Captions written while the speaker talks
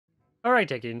Alright,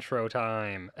 take intro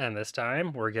time, and this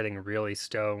time we're getting really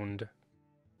stoned.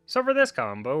 So for this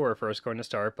combo, we're first going to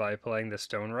start by playing the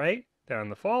Stonewright, then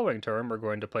the following turn we're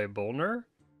going to play Bolner,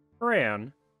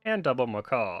 Brann, and double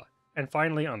Macaw, and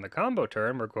finally on the combo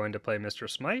turn we're going to play Mr.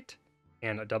 Smite,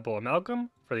 and a double Amalgam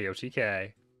for the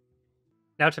OTK.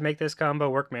 Now to make this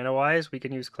combo work mana-wise, we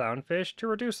can use Clownfish to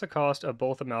reduce the cost of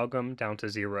both Amalgam down to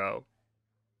 0.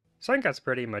 So I think that's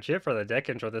pretty much it for the deck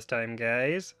intro this time,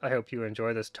 guys. I hope you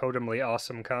enjoy this totemly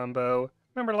awesome combo.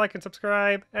 Remember to like and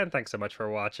subscribe, and thanks so much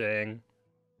for watching.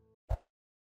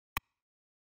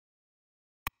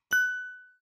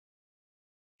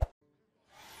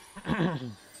 I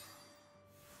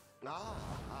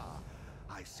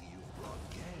see you've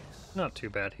brought guests. Not too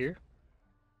bad here.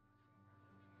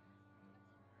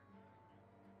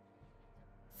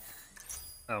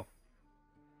 Oh.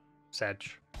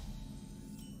 Sedge.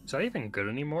 Is that even good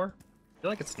anymore? I feel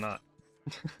like it's not.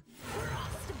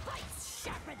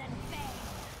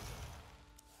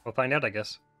 We'll find out, I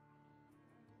guess.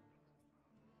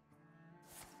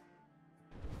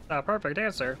 Ah, perfect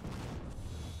answer.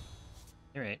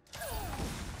 Alright.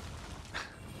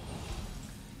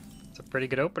 It's a pretty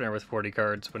good opener with 40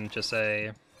 cards, wouldn't you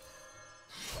say?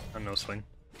 Oh, no swing.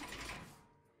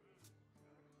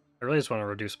 I really just want to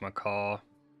reduce Macaw.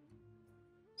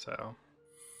 So.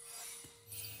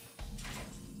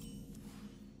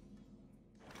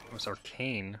 It was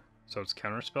Arcane, so it's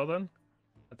Counterspell then? Is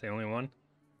that the only one?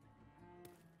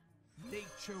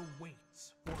 Nature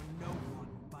waits for no one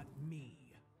but me.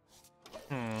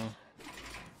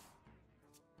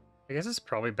 I guess it's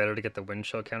probably better to get the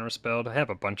Windchill counterspelled. I have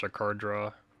a bunch of card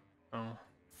draw. Oh.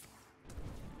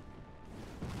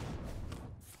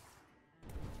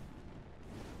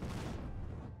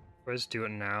 Do I just do it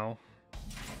now?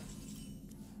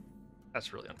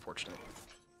 That's really unfortunate.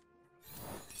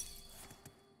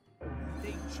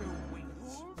 Nature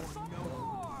waits for no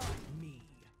one but me.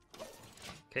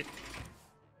 Okay.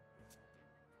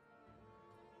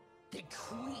 The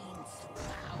Queen's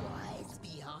power is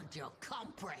beyond your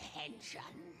comprehension.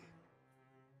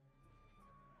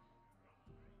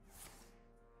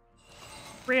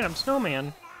 Random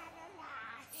snowman.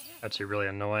 Actually really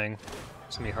annoying.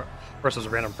 It's gonna be hard. Of course, there's a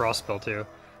random frost spell too.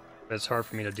 But it's hard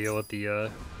for me to deal with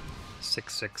the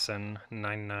 6/6 and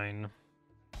 9/9.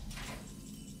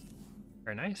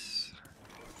 Very nice.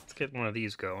 Let's get one of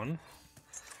these going.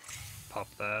 Pop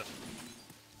that.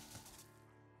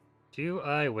 Do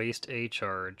I waste a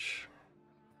charge?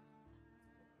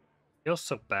 Feels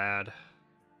so bad.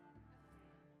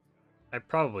 I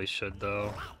probably should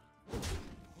though.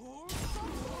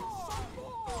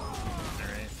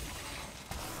 Alright.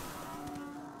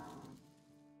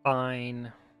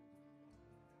 Fine.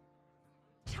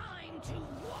 Time to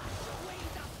wash away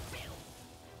the filth.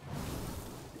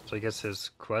 So I guess his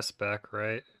quest back,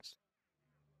 right?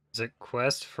 Is it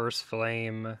quest, first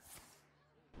flame,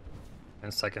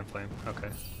 and second flame? Okay.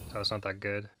 So it's not that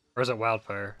good. Or is it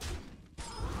wildfire?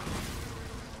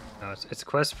 No, it's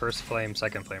quest, first flame,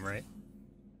 second flame, right?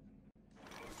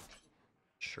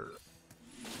 Sure.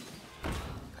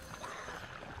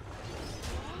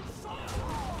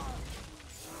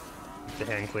 Keep the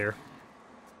hand clear.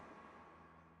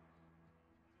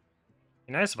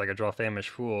 Be nice if I could draw Famish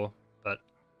Fool, but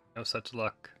no such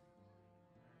luck.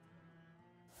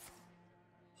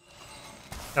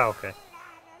 Oh, okay.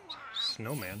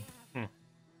 Snowman.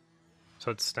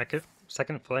 So it's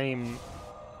second flame.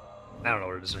 I don't know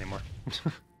what it is anymore.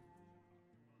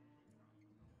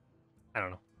 I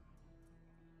don't know.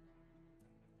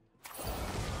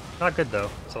 Not good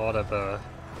though. It's a lot of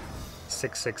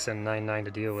 6/6 and 9/9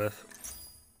 to deal with.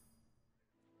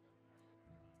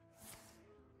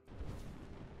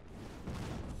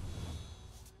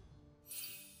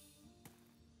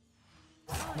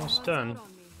 Almost done.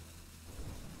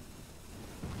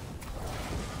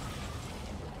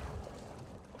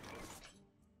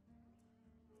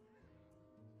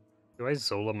 Do I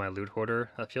Zola my loot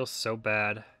hoarder? That feels so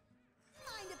bad.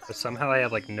 But somehow I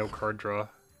have like no card draw.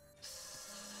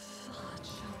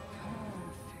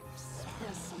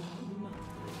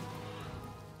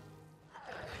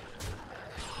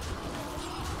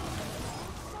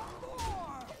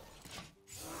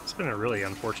 It's been a really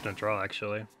unfortunate draw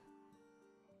actually.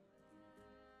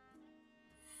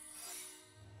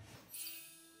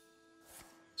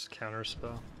 Just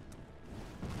counterspell.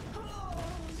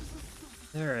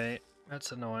 Alright,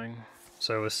 that's annoying.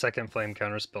 So a second flame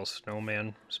counterspell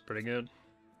Snowman is pretty good.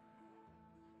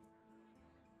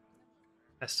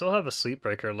 I still have a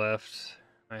Sleetbreaker left.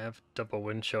 I have double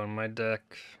Windchill in my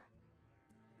deck.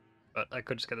 But I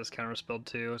could just get this counterspelled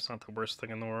too. It's not the worst thing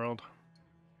in the world.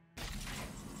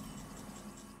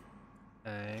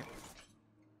 Okay.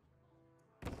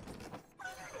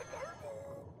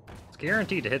 It's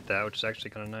guaranteed to hit that, which is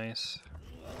actually kind of nice.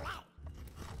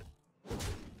 Mind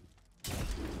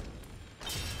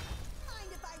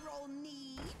if I roll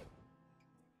need?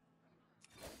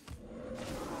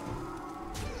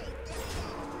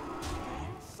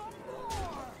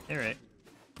 Alright.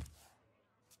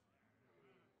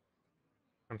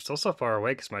 I'm still so far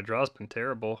away because my draw's been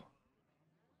terrible.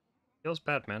 Feels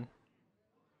bad, man.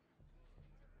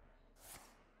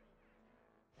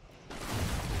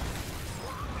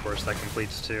 Of course, that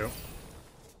completes too.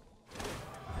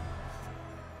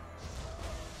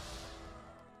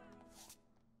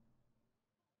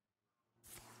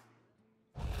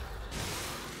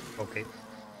 Okay.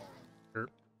 Sure.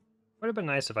 Would have been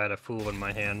nice if I had a fool in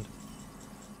my hand.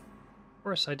 Of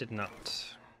course, I did not.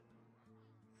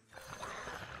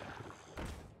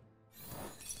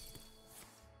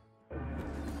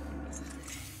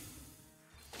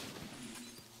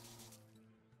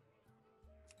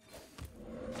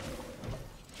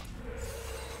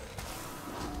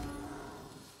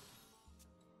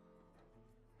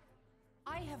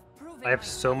 I have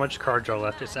so much card draw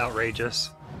left, it's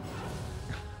outrageous.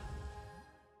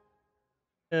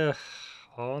 Ugh,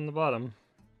 all on the bottom.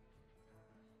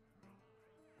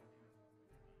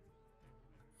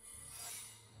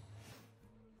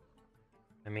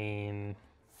 I mean...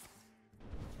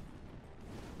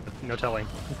 no telling.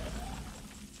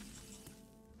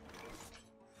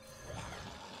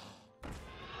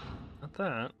 Not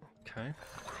that. Okay.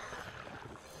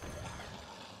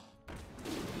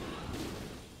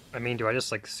 I mean, do I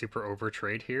just like super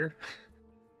overtrade here?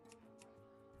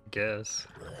 I guess.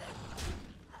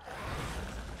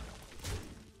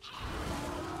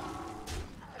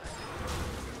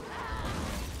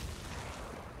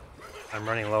 I'm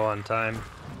running low on time.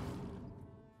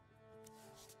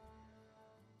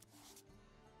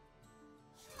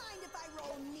 Mind if I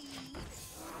roll need?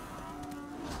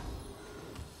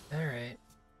 Alright.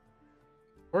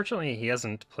 Fortunately, he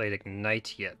hasn't played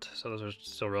Ignite yet, so those are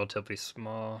still relatively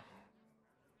small.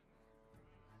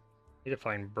 Need to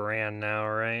find Brann now,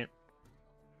 right?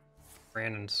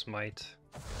 Brann and Smite.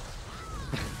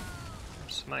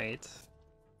 Smite.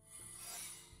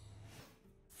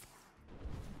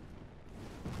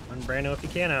 One Branno if you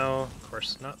can, oh. Of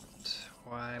course not.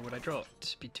 Why would I draw it?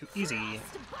 It'd be too easy.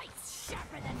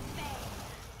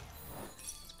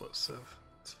 Explosive.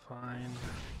 It's fine.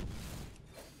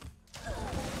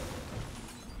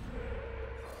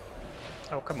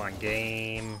 Oh, come on,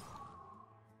 game.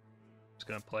 Just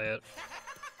gonna play it.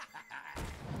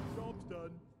 Job's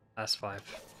done. Last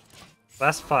 5.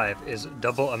 Last 5 is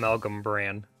double Amalgam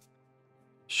Brann.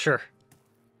 Sure.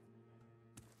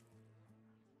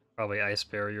 Probably Ice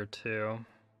Barrier too.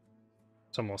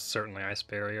 It's almost certainly Ice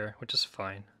Barrier, which is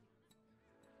fine.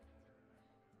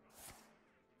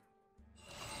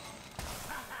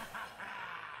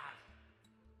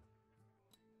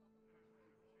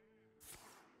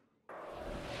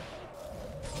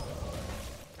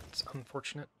 It's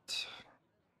unfortunate.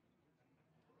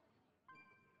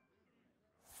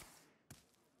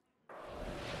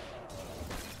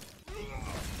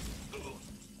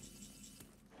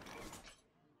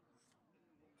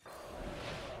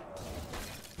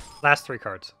 Last 3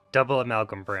 cards. Double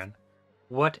Amalgam Brann.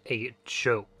 What a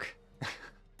joke.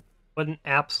 What an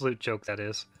absolute joke that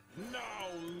is. No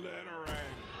littering.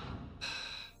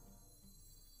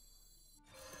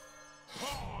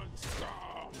 Job's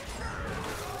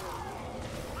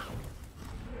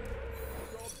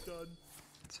done.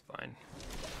 It's fine.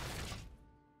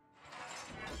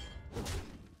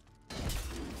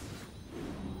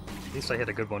 At least I hit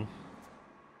a good one.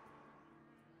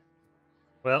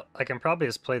 Well, I can probably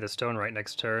just play the Stonewright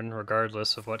next turn,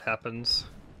 regardless of what happens.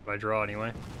 If I draw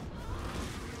anyway.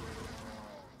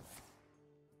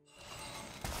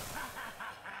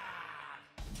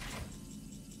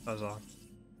 That was all.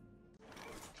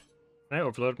 Can I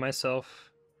overload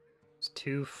myself? It's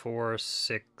 2, 4,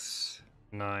 6,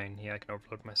 9. Yeah, I can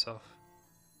overload myself.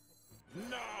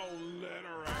 No littering.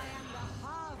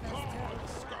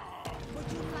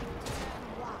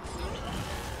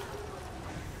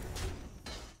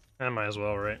 I might as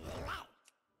well, right?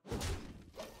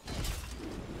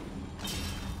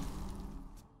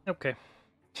 Okay.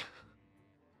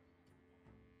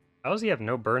 How does he have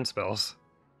no burn spells?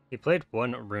 He played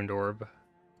 1 Runed Orb,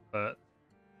 but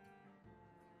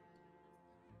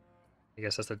I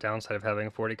guess that's the downside of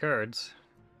having 40 cards.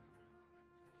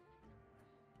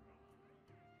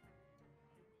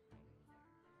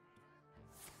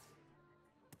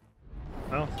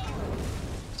 Well,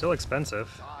 still expensive.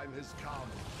 Time has come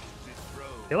to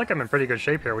dethrone feel like I'm in pretty good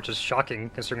shape here, which is shocking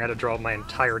considering I had to draw my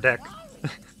entire deck.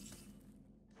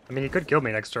 I mean, he could kill me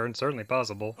next turn, certainly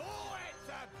possible.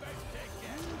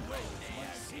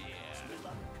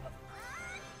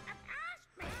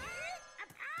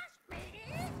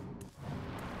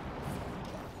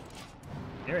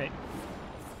 Alright.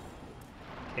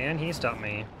 Can he stop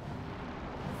me?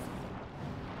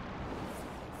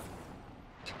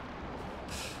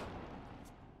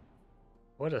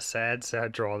 What a sad,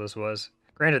 sad draw this was.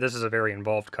 Granted, this is a very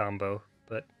involved combo,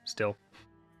 but still.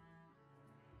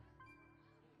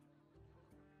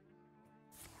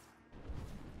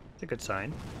 It's a good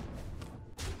sign.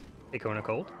 Hey, Kona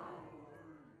Cold.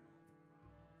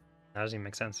 That doesn't even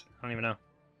make sense. I don't even know.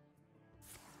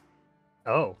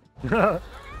 Oh. Yeah,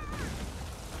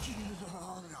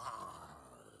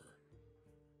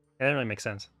 that really makes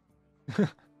sense.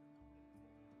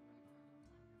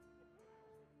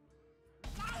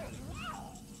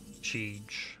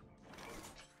 Siege.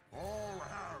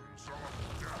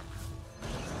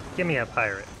 Give me a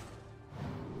pirate.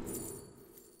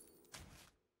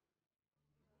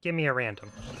 Give me a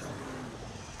random.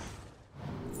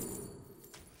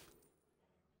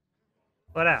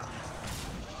 Let out.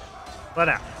 Let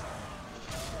out.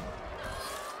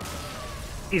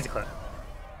 Easy clip.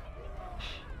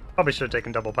 Probably should have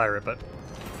taken double pirate, but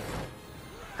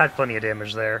had plenty of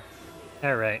damage there.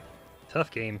 Alright.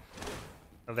 Tough game.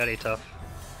 Very tough.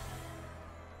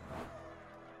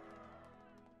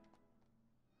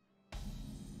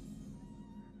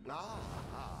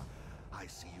 I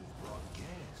see you've brought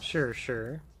guests. Sure,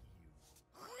 sure.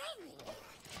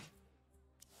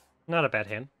 Not a bad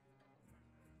hand.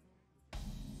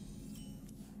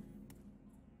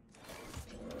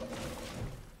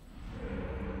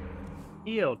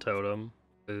 Heal Totem.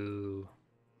 Boo.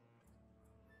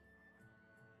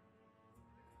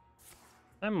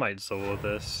 I might solo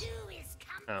this.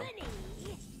 Oh.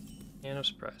 Yeah, no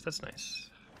surprise. That's nice.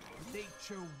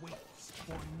 Nature waits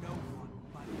for no one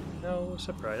but me. No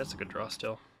surprise. That's a good draw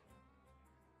still.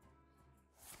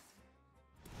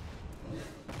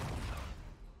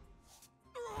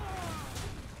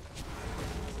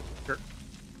 Sure.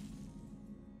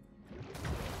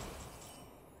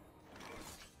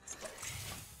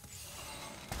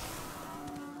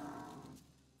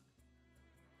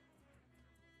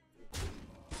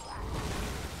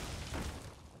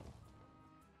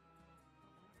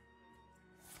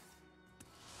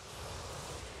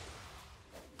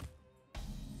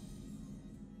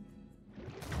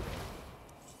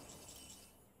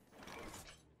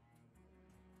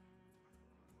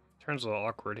 Turns a little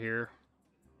awkward here.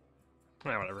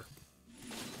 Ah, whatever.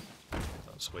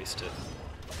 I'll just waste it.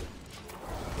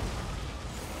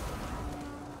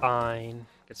 Fine.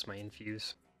 Gets my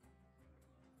infuse.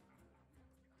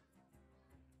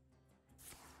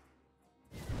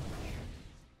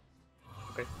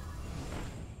 Okay.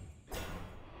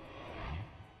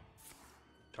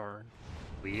 Darn.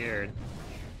 Weird.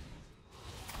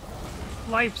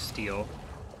 Lifesteal.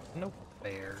 No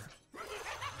fair.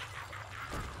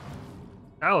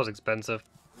 That was expensive.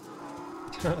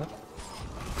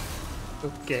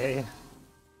 Okay.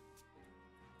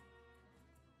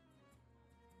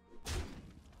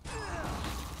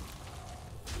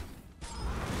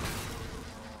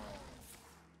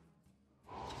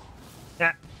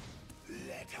 Yeah.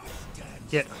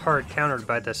 Get hard countered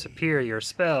by the superior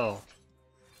spell.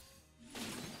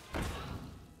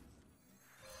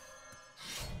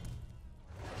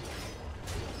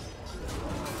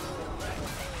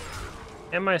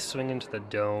 Am I swinging to the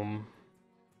dome?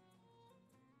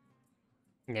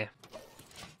 Yeah.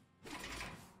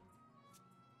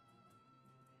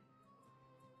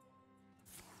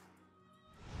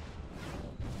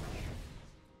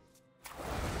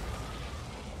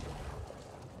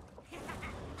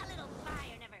 A little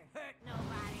fire never hurt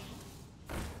nobody.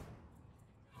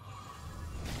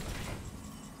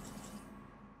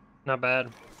 Not bad.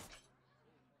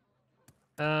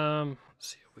 Let's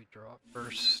see what we draw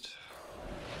first.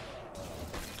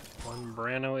 One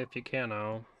Brano if you can,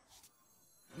 oh.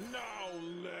 No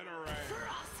littering.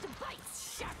 Frost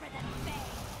bites sharper than fang.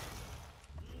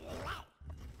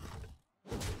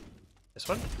 This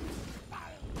one?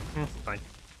 Fine.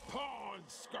 Pawn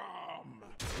scum.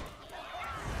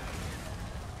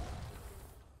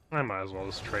 I might as well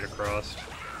just trade across.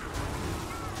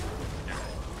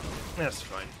 That's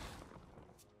fine.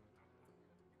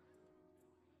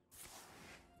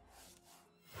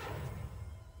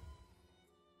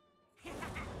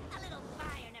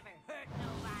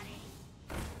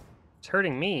 It's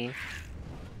hurting me. I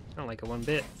don't like it one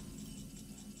bit.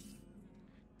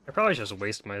 I probably should just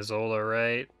waste my Zola,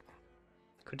 right?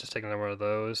 Could just take another one of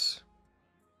those.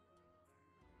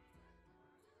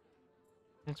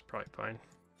 That's probably fine.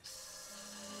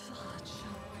 Such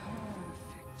a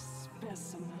perfect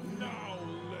specimen. No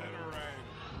littering.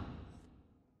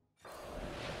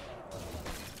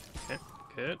 Okay,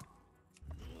 good.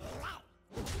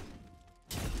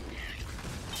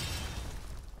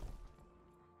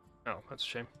 Oh, that's a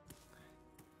shame.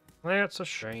 That's a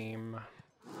shame.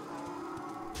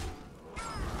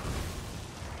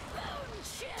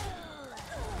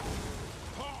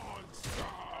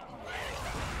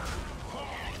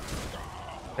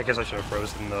 I guess I should have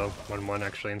frozen the 1/1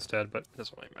 actually instead, but it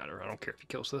doesn't really matter. I don't care if he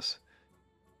kills this.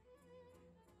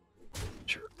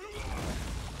 Sure.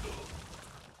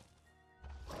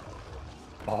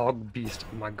 Bog Beast,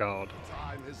 oh my god.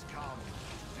 Time has come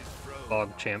to dethrone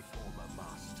Bog champ. former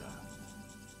master.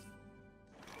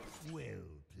 Well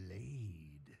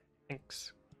played.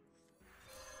 Thanks.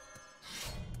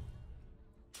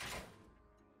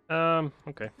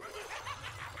 Okay.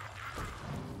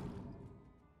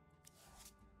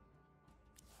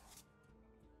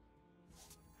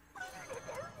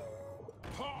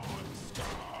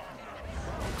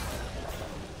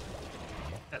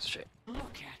 That's a shame.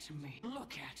 Look at me.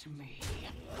 Look at me.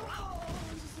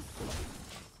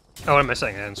 Oh, what am I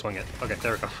saying? I didn't swing it. Okay,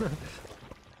 there we go. I'm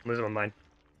losing my mind.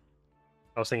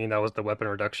 I was thinking that was the weapon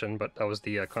reduction, but that was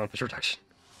the clownfish reduction.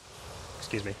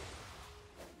 Excuse me.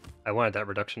 I wanted that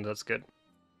reduction, that's good.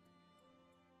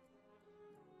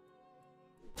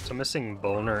 So I'm missing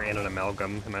Bolner and an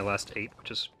Amalgam in my last 8,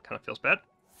 which is kind of feels bad.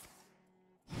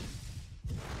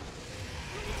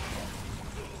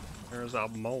 There's a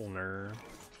Bolner.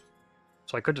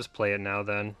 So I could just play it now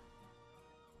then.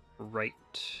 Right.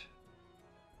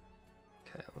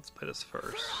 Okay, let's play this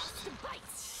first.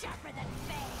 Bites sharper than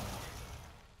fangs.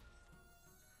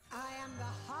 I am the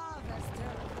harvester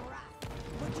of wrath.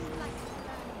 Would you like to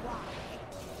learn why?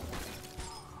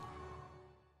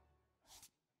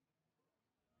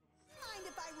 Mind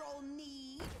if I roll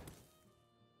need?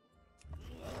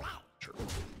 Sure.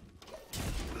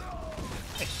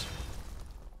 Nice.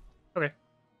 Okay.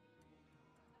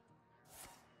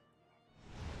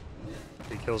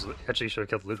 He kills. Actually, he should have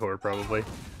killed the Loot Hoarder probably. I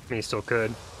mean, he still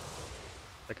could.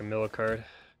 Like a mill card.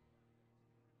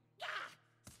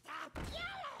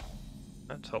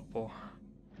 That's helpful.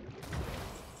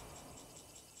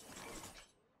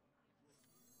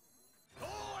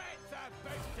 Oh, it's about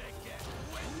to get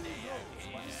windy out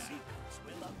here. Secrets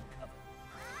will uncover.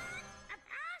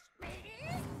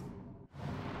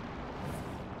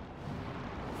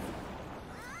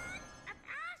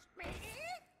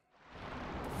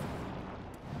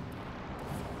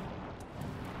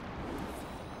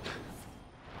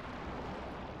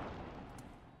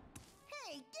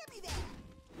 Hey, give me that!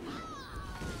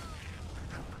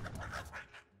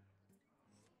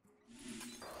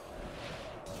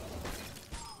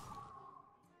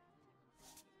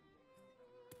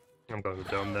 I'm going to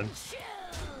Dome then.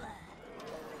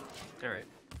 Alright.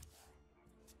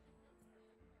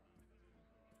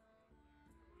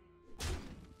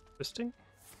 Twisting?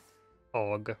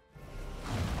 Hog.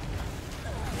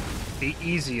 The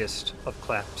easiest of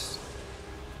claps.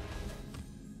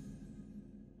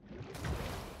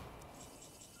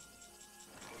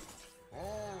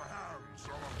 All hands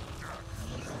on deck.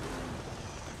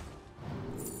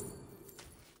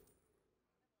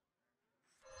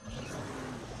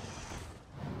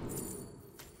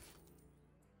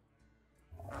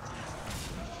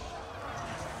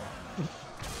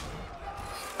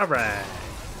 Alright.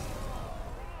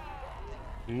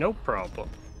 No problem.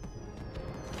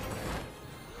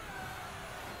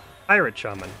 Pirate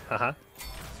Shaman, haha.